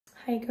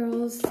Hi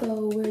girls,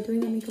 so we're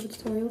doing a makeup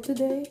tutorial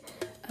today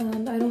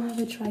and I don't have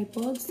a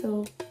tripod,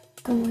 so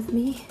come with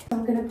me.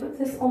 I'm gonna put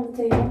this on the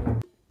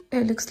table.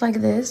 It looks like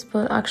this,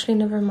 but actually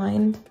never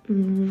mind.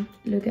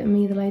 Look at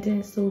me, the lighting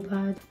is so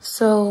bad.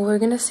 So we're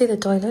gonna see the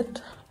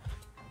toilet.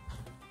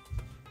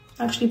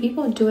 Actually,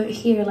 people do it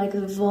here, like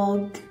the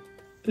VOGUE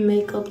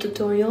makeup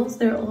tutorials.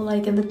 They're all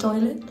like in the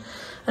toilet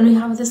and we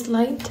have this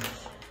light,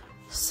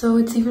 so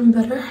it's even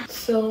better.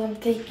 So I'm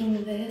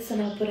taking this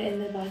and I'll put it in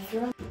the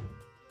bathroom.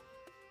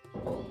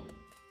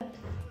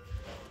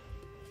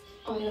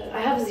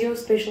 I have zero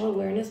spatial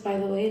awareness, by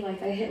the way.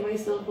 Like, I hit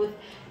myself with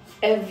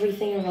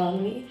everything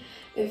around me.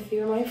 If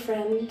you're my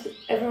friend,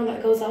 everyone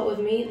that goes out with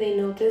me, they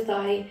notice that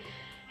I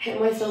hit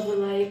myself with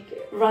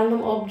like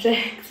random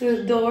objects,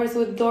 with doors,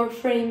 with door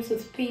frames,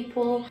 with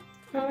people.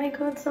 Oh my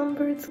god, some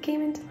birds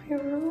came into my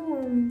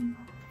room.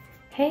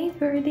 Hey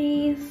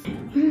birdies.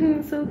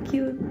 So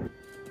cute.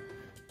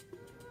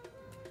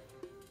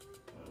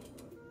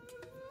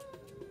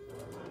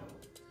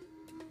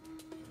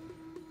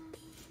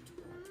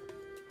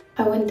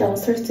 I went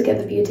downstairs to get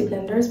the beauty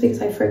blenders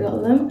because I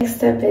forgot them. Next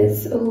step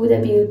is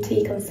Huda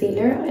Beauty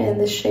Concealer in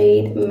the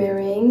shade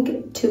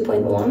Mirroring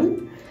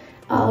 2.1.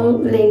 I'll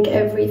link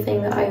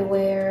everything that I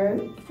wear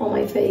on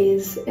my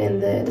face in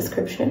the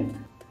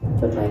description.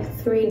 With like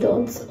 3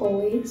 dots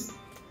always.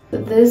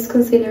 This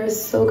concealer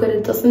is so good,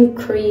 it doesn't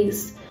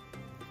crease.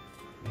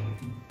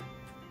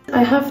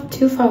 I have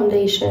 2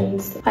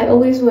 foundations. I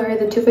always wear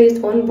the Too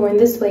Faced one, Born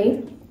This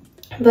Way.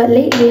 But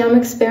lately I'm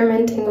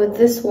experimenting with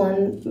this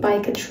one by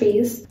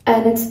Catrice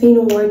and it's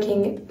been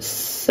working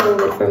so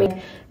good for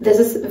me. This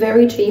is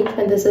very cheap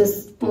and this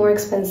is more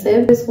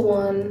expensive. This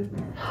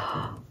one,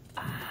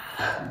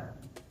 I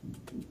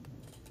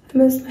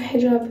missed my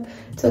hijab.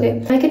 It's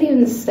okay. I can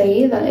even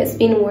say that it's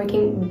been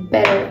working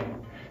better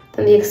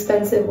than the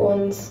expensive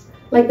ones.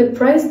 Like, the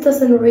price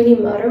doesn't really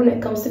matter when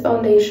it comes to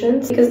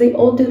foundations because they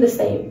all do the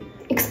same.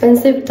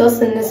 Expensive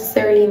doesn't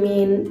necessarily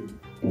mean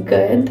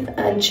good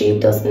and cheap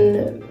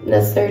doesn't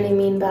necessarily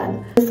mean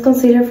bad. This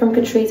concealer from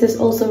Catrice is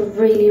also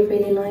really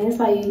nice.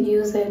 I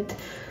use it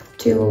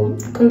to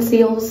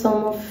conceal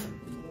some of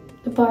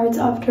the parts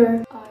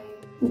after I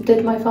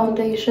did my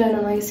foundation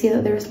and I see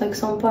that there's like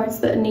some parts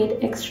that need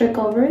extra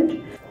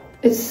coverage.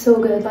 It's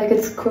so good, like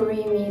it's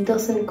creamy, it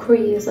doesn't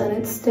crease and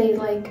it stays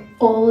like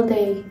all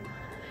day.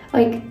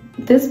 Like,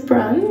 this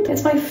brand,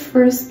 it's my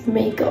first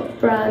makeup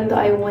brand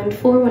I went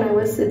for when I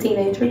was a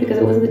teenager because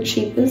it was the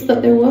cheapest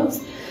that there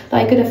was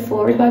that I could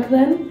afford back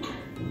then.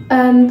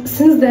 And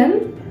since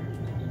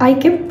then, I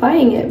kept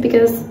buying it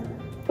because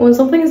when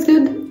something is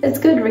good, it's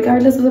good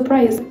regardless of the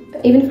price.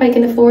 Even if I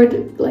can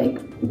afford like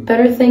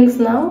better things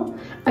now,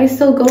 I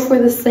still go for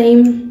the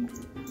same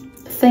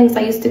things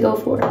I used to go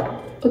for.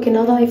 Okay,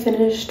 now that I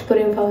finished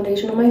putting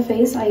foundation on my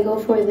face, I go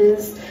for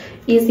this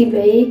Easy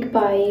Bake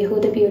by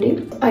Huda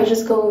Beauty. I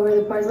just go over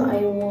the parts that I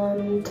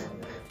want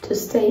to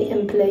stay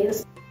in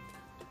place.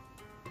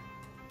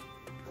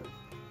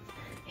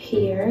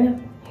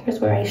 Here's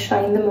where I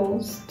shine the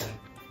most.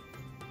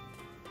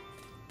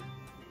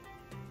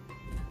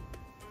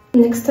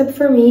 Next step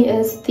for me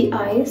is the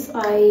eyes.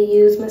 I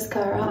use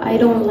mascara. I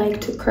don't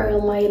like to curl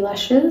my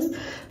lashes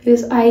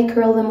because I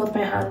curl them with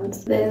my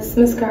hands. This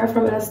mascara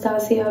from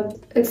Anastasia,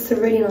 it's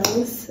really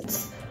nice.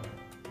 It's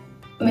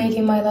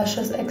making my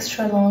lashes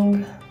extra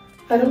long.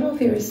 I don't know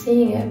if you're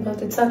seeing it,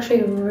 but it's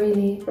actually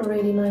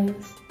really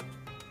nice.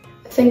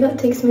 The thing that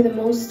takes me the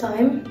most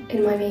time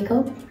in my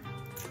makeup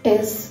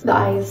is the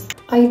eyes.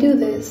 I do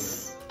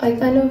this. I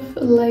kind of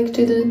like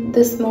to do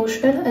this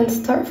motion and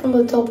start from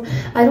the top.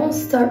 I don't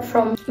start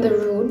from the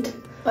root.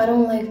 I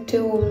don't like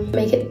to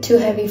make it too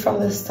heavy from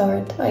the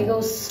start. I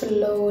go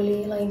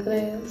slowly like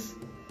this.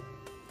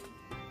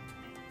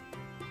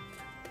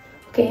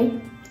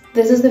 Okay.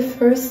 This is the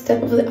first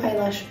step of the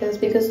eyelashes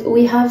because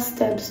we have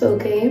steps,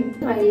 okay?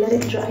 I let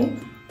it dry.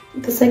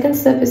 The second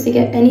step is to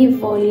get any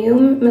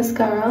volume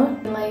mascara.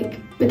 Like,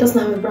 it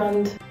doesn't have a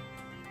brand. It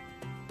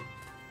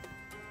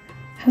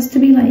has to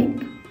be like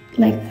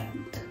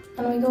that.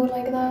 And we go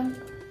like that.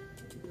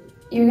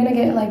 You're gonna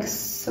get like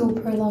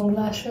super long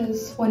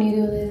lashes when you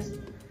do this.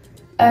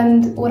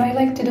 And what I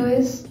like to do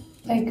is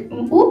like,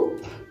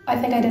 oop, I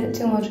think I did it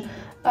too much.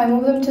 I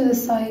move them to the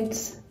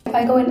sides.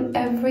 I go in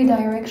every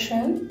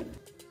direction.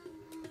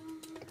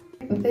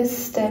 This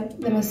step,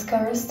 the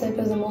mascara step,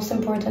 is the most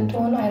important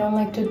one. I don't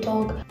like to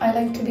talk. I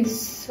like to be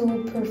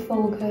super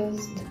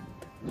focused.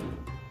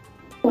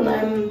 When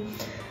I'm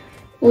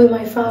with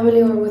my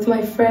family or with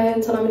my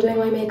friends and I'm doing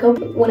my makeup,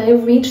 when I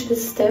reach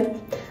this step,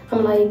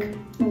 I'm like,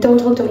 don't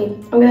talk to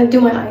me. I'm gonna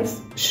do my eyes.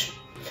 Shh.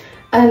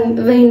 And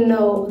they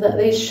know that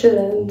they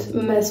shouldn't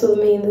mess with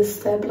me in this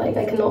step. Like,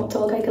 I cannot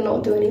talk, I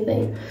cannot do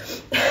anything.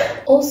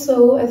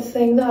 Also, a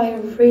thing that I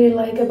really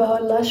like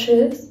about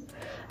lashes,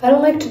 I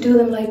don't like to do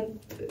them like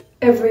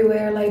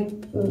everywhere like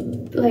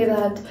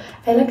that.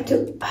 I like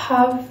to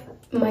have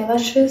my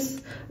lashes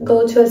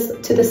go to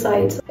the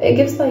sides. It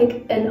gives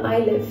like an eye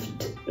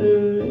lift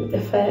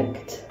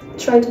effect.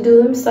 Try to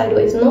do them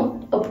sideways,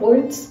 not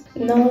upwards.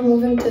 Now I'm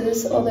moving to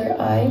this other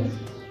eye.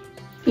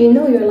 You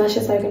know your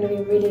lashes are going to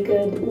be really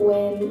good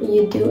when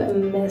you do a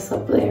mess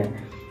up there.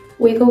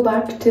 We go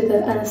back to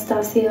the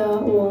Anastasia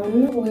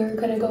one. We're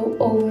going to go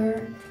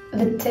over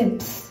the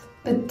tips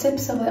of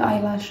the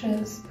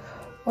eyelashes.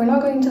 We're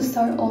not going to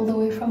start all the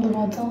way from the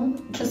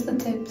bottom, just the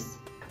tips.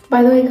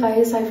 By the way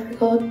guys, I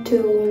forgot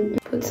to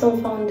put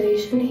some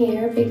foundation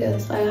here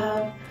because I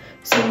have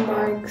some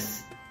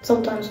marks.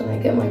 Sometimes when I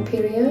get my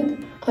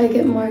period, I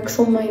get marks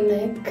on my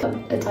neck,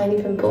 a tiny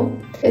pimple.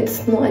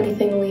 It's not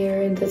anything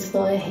weird, it's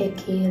not a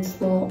hickey, it's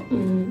not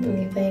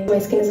anything. My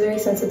skin is very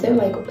sensitive,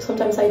 like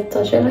sometimes I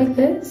touch it like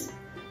this,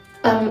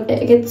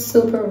 it gets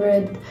super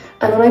red.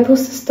 And when I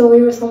post a story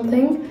or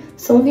something,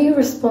 some of you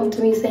respond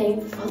to me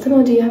saying,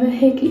 Fatima, do you have a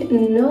hickey?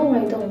 No,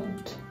 I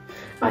don't.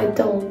 I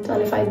don't,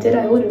 and if I did,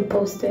 I wouldn't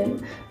post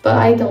it. But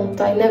I don't,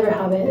 I never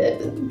have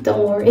it,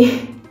 don't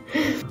worry.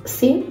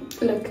 See,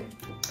 look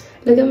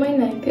at my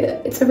neck,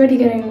 it's already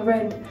getting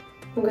red.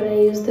 I'm gonna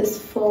use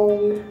this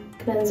foam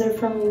cleanser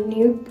from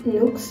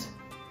Nuxe.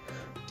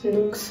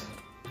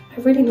 I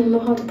really don't know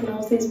how to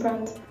pronounce these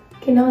brands.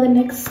 Okay, now the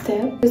next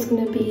step is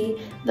gonna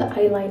be the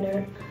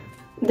eyeliner.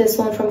 This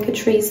one from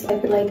Catrice. I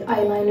feel like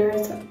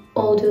eyeliners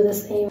all do the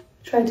same.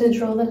 Try to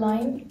draw the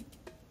line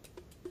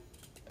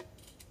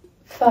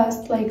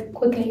fast, like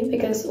quickly,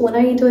 because when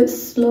I do it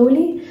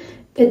slowly,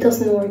 it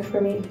doesn't work for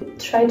me.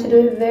 Try to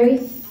do it very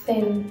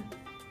thin.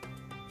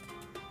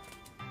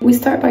 We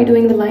start by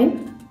doing the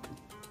line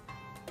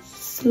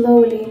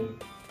slowly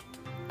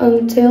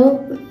until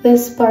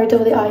this part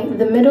of the eye.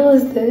 The middle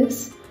is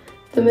this,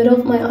 the middle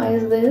of my eye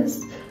is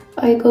this.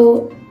 I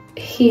go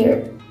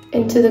here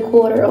into the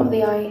quarter of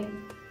the eye.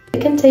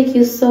 It can take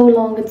you so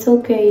long, it's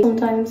okay.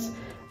 Sometimes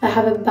I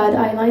have a bad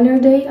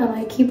eyeliner day and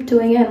I keep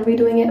doing it and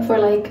redoing it for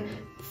like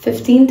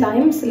 15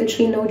 times,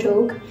 literally no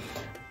joke,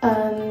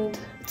 and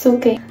it's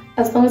okay.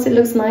 As long as it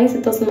looks nice,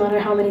 it doesn't matter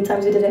how many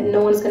times you did it.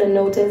 No one's gonna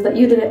notice that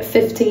you did it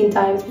 15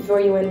 times before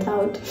you went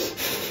out.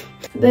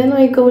 Then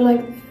I go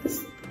like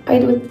this. I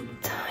do a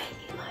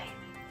tiny line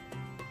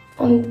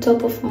on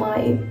top of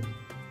my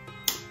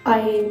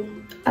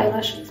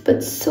eyelashes,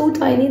 but so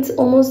tiny it's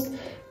almost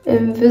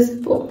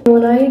invisible.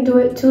 When I do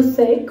it too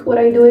thick, what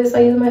I do is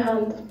I use my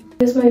hand,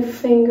 I use my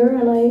finger,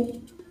 and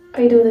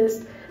I do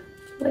this.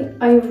 Like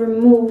I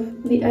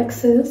remove the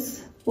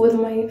excess with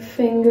my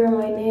finger,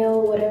 my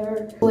nail,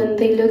 whatever. When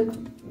they look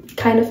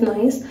kind of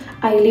nice,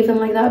 I leave them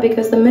like that,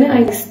 because the minute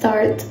I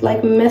start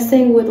like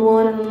messing with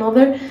one and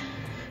another,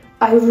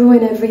 I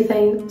ruin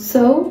everything.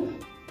 So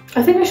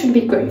I think I should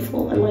be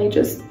grateful and like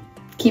just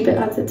keep it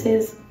as it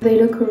is. They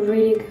look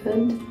really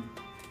good.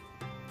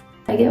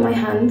 I get my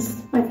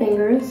hands, my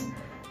fingers,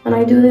 and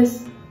I do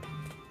this.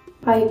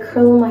 I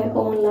curl my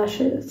own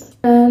lashes,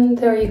 and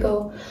there you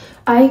go.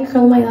 I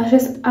curl my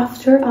lashes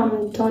after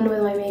I'm done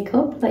with my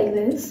makeup like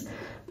this,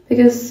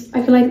 because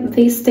I feel like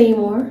they stay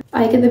more.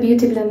 I get the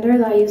beauty blender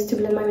that I use to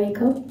blend my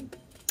makeup,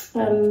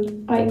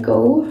 and I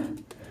go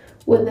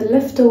with the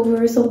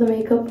leftovers of the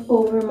makeup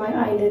over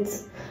my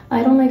eyelids.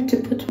 I don't like to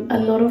put a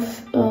lot of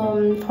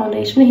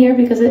foundation here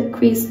because it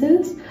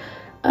creases,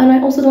 and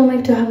I also don't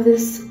like to have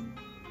this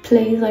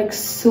place like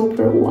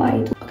super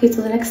wide. Okay,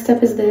 so the next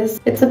step is this.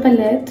 It's a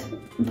palette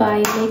by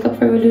Makeup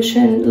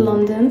Revolution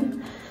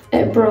London.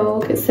 It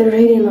broke, it's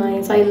really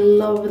nice. I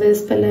love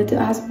this palette. It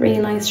has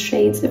really nice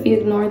shades if you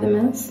ignore the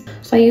mess.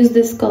 So I use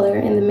this color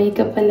in the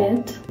makeup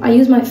palette. I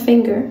use my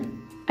finger.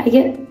 I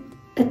get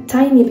a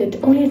tiny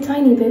bit, only a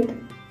tiny bit.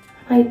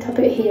 I tap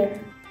it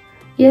here.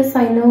 Yes,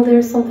 I know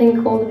there's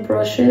something called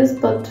brushes,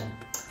 but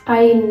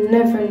I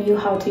never knew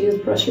how to use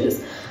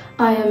brushes.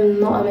 I am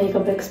not a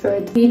makeup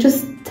expert. You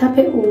just tap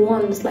it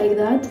once like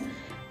that,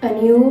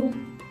 and you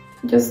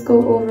just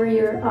go over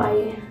your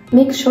eye.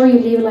 Make sure you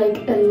leave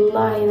like a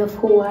line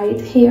of white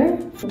here.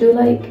 Do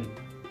like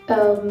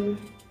a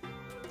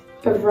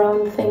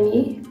round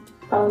thingy,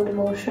 round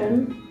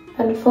motion,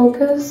 and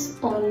focus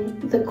on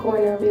the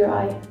corner of your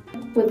eye.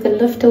 With the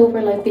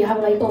leftover, like we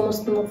have like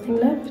almost nothing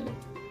left,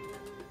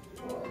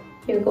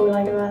 you go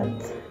like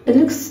that. It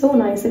looks so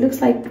nice. It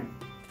looks like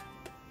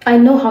I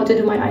know how to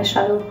do my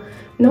eyeshadow.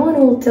 No one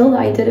will tell that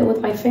I did it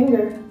with my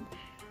finger.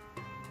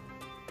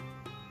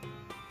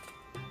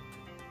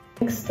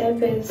 Next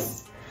step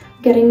is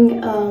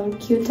getting a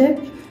Q-tip.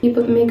 You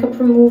put makeup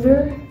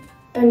remover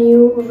and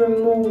you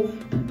remove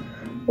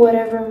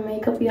whatever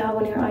makeup you have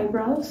on your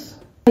eyebrows.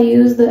 I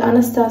use the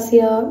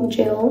Anastasia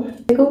gel.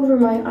 I go over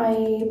my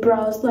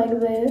eyebrows like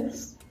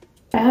this.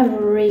 I have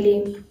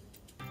really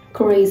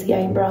crazy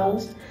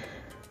eyebrows,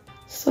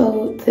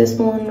 so this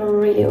one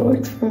really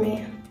works for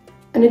me.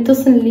 And it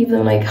doesn't leave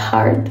them like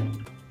hard.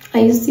 I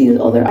used to use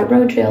other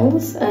eyebrow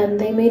gels and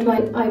they made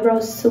my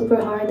eyebrows super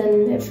hard,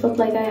 and it felt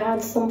like I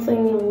had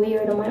something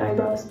weird on my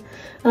eyebrows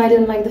and I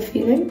didn't like the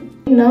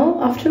feeling.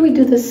 Now, after we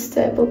do this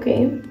step,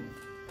 okay,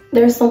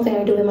 there's something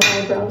I do with my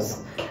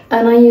eyebrows,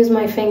 and I use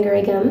my finger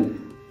again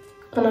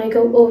and I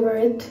go over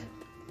it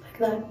like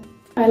that.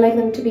 I like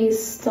them to be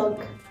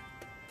stuck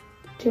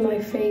to my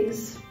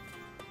face.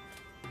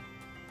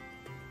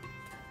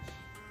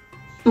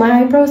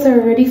 My eyebrows are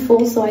already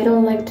full, so I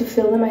don't like to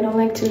fill them. I don't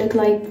like to look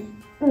like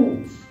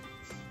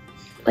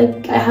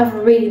like I have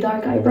really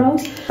dark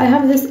eyebrows. I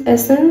have this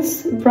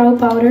Essence brow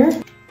powder.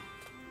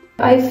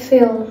 I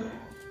fill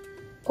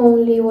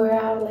only where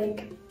I have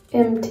like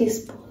empty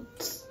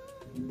spots,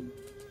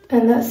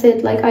 and that's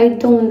it. Like I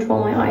don't draw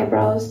my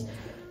eyebrows.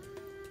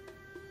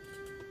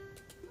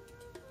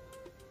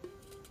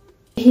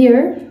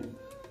 Here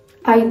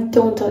I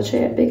don't touch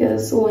it,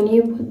 because when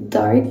you put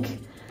dark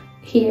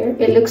here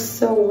it looks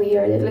so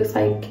weird. It looks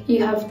like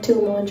you have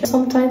too much.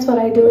 Sometimes what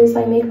I do is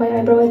I make my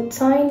eyebrow a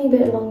tiny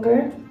bit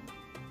longer,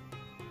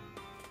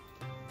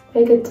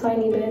 like a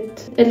tiny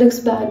bit. It looks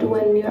bad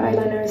when your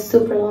eyeliner is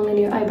super long and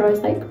your eyebrow is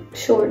like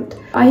short.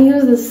 I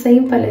use the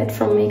same palette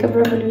from Makeup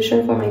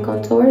Revolution for my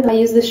contour. I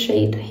use the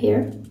shade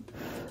here,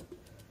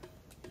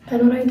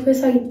 and what I do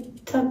is I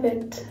tap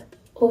it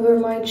over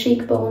my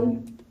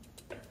cheekbone.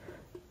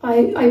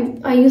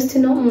 I used to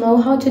not know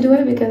how to do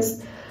it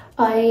because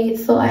I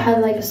thought I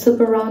had like a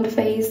super round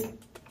face,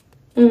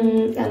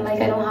 and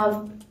like I don't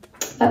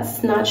have that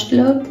snatched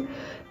look,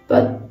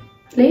 but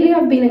lately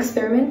I've been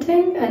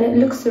experimenting and it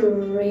looks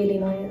really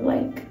nice.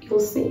 Like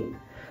you'll see.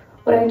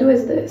 What I do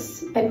is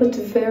this. I put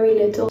very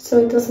little so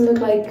it doesn't look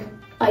like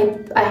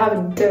I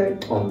have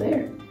dirt on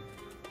there.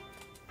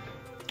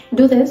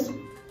 Do this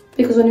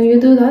because when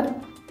you do that,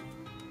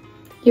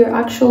 your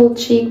actual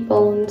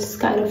cheekbones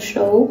kind of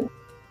show.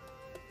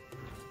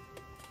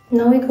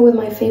 Now we go with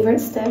my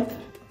favorite step,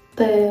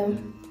 the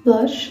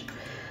blush.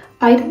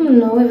 I don't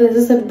know if this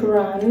is a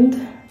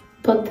brand,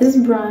 but this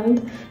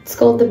brand, it's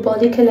called the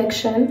Baddie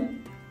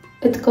collection.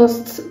 It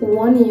costs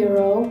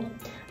 €1,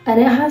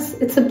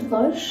 and it's a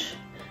blush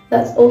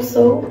that's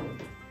also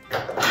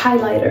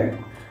highlighter.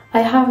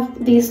 I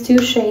have these two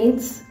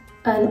shades,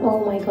 and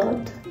oh my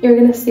god, you're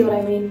gonna see what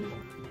I mean.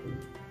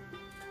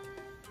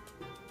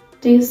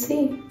 Do you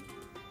see?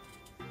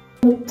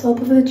 On the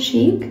top of the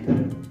cheek,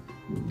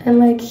 and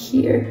like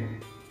here,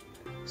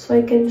 so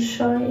I can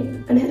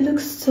shine, and it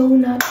looks so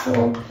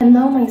natural. And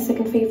now my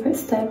second favorite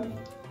step,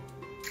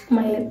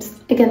 my lips.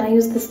 Again, I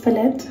use this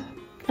palette,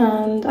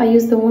 and I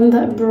use the one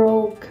that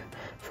broke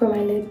for my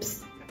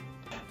lips.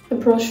 A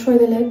brush for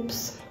the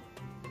lips.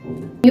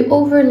 You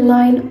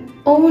overline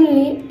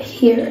only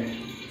here,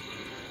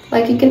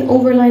 like you can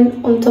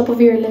overline on top of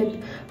your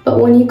lip,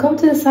 but when you come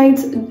to the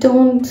sides,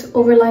 don't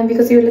overline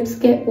because your lips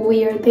get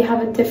weird. They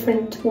have a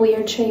different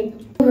weird shape.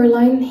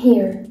 Overline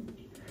here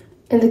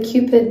in the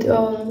Cupid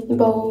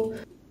bow.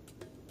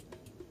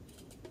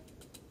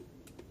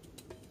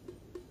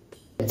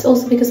 It's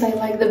also because I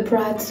like the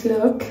bratz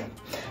look,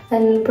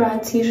 and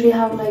brats usually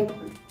have like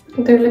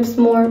their lips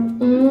more,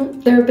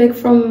 they're big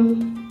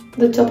from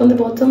the top and the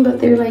bottom, but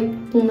they're like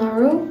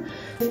narrow.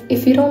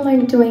 If you don't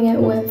like doing it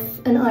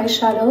with an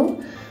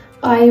eyeshadow,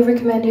 I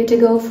recommend you to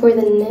go for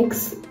the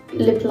NYX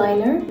lip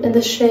liner in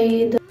the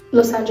shade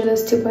Los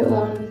Angeles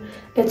 2.1.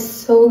 It's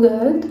so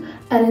good,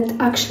 and it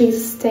actually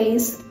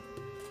stays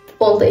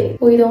all day.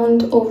 We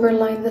don't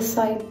overline the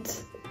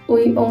sides,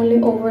 we only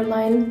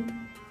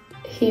overline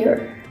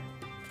here.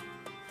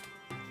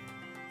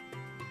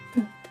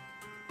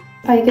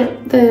 I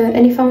get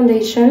any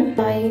foundation,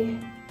 I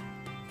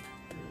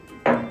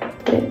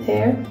put it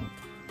there.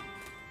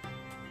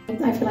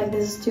 I feel like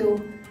this is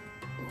too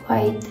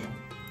white.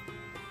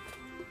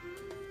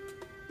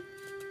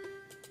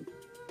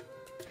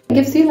 It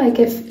gives you like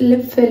a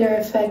lip filler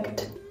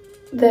effect.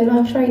 Then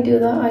after I do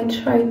that, I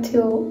try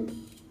to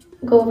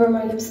go over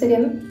my lips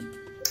again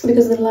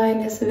because the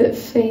line is a bit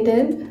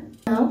faded.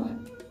 Now,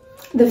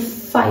 the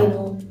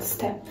final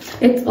step.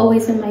 It's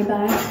always in my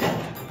bag.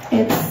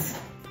 It's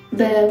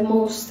the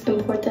most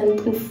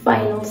important and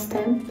final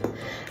step.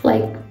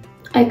 Like,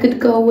 I could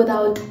go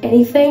without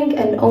anything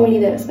and only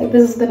this. Like,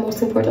 this is the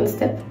most important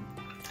step.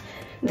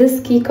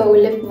 This Kiko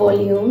lip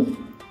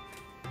volume,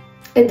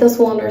 it does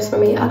wonders for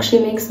me. It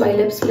actually makes my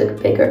lips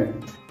look bigger.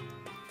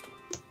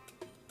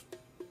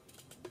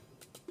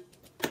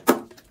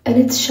 And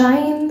it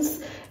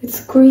shines,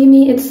 it's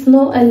creamy. It's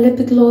not a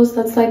lip gloss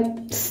that's like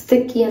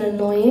sticky and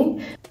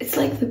annoying. It's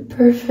like the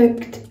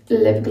perfect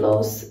lip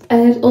gloss,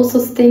 and it also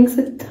stings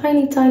a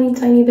tiny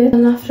bit.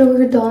 And after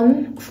we're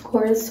done, of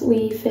course,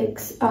 we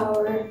fix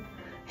our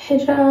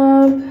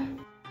hijab.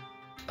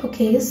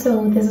 Okay,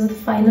 so this is the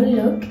final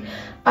look.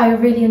 I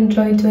really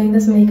enjoyed doing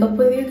this makeup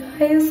with you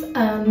guys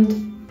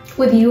and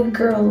with you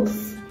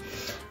girls,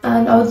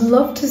 and I would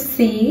love to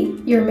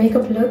see your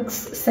makeup looks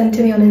sent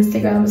to me on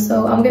Instagram.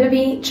 So I'm gonna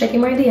be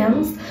checking my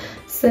DMs.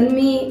 Send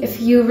me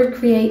if you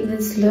recreate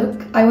this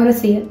look. I want to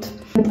see it.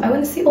 I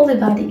want to see all the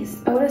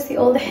baddies. I want to see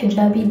all the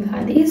hijabi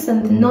baddies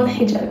and the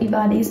non-hijabi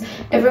baddies.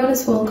 Everyone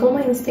is welcome on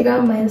my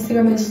Instagram. My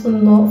Instagram is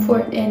not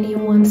for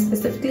anyone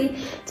specifically.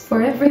 It's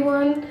for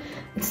everyone.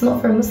 It's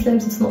not for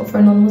Muslims. It's not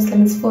for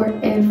non-Muslims. It's for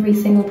every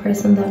single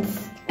person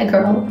that's a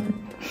girl.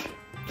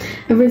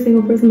 Every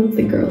single person that's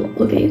a girl.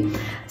 Okay.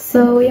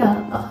 So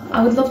yeah,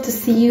 I would love to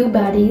see you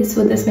baddies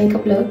with this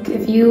makeup look.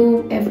 If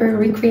you ever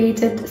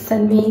recreate it,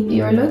 send me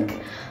your look.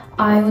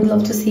 I would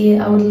love to see it.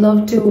 I would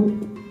love to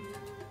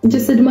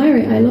just admire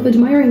it. I love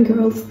admiring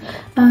girls.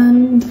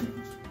 And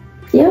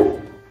yeah,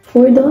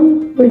 we're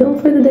done. We're done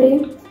for the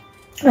day.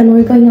 And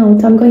we're going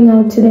out. I'm going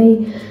out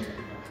today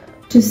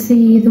to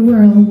see the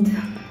world.